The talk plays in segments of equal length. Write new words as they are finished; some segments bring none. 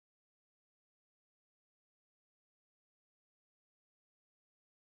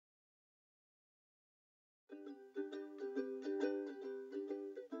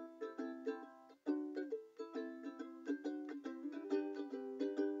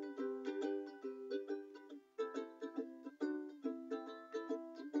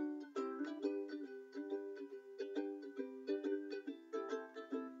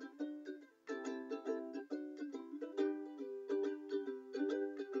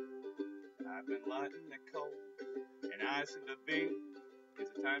hot in the cold, and ice in the vein. It's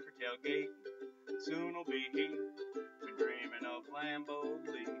a time for tailgating, soon we'll be here. Been dreaming of Lambeau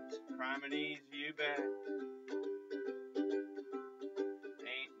leaves, crime and ease, you bet.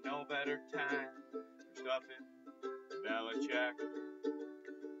 Ain't no better time for stuffing Belichick.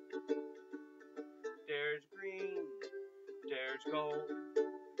 Dere's green, Dere's gold,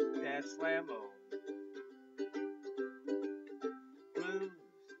 that's Lambeau. Blues,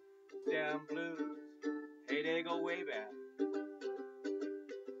 down blues, hey, they go way back.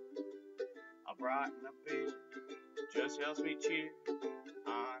 I brought in a beer, just helps me cheer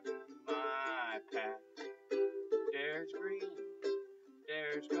on my pack. Dere's green,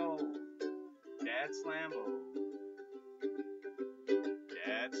 Dere's gold, that's Lambeau.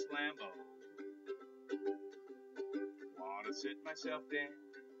 That's Lambeau. Wanna sit myself down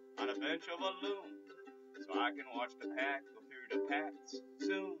on a bench of a loom, so I can watch the pack go through the pats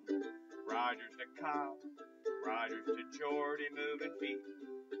soon. Rogers to Cobb, Rogers to Jordy, moving feet.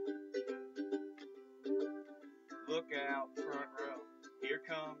 Look out front row, here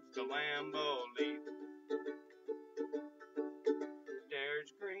comes the Lambeau leap.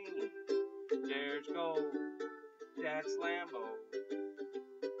 Dere's green, Dere's gold, that's Lambeau.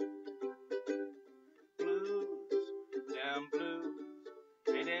 Blues, down blues,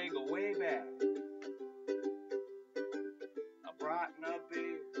 hey, they go way back. I brought in a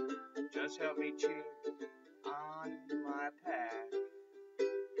beer, just help me cheer on my pack.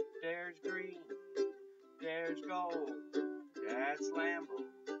 Dere's green, Dere's gold, that's Lambeau.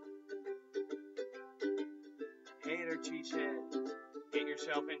 Hater cheeseheads, get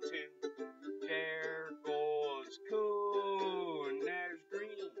yourself into Dere goes cool. Dere's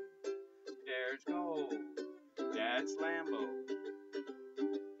green, Dere's gold, that's Lambeau.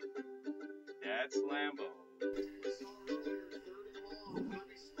 That's Lambeau. We saw earlier, 30 long,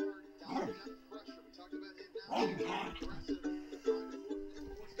 Tommy Smart, diving under pressure. We talked about him now.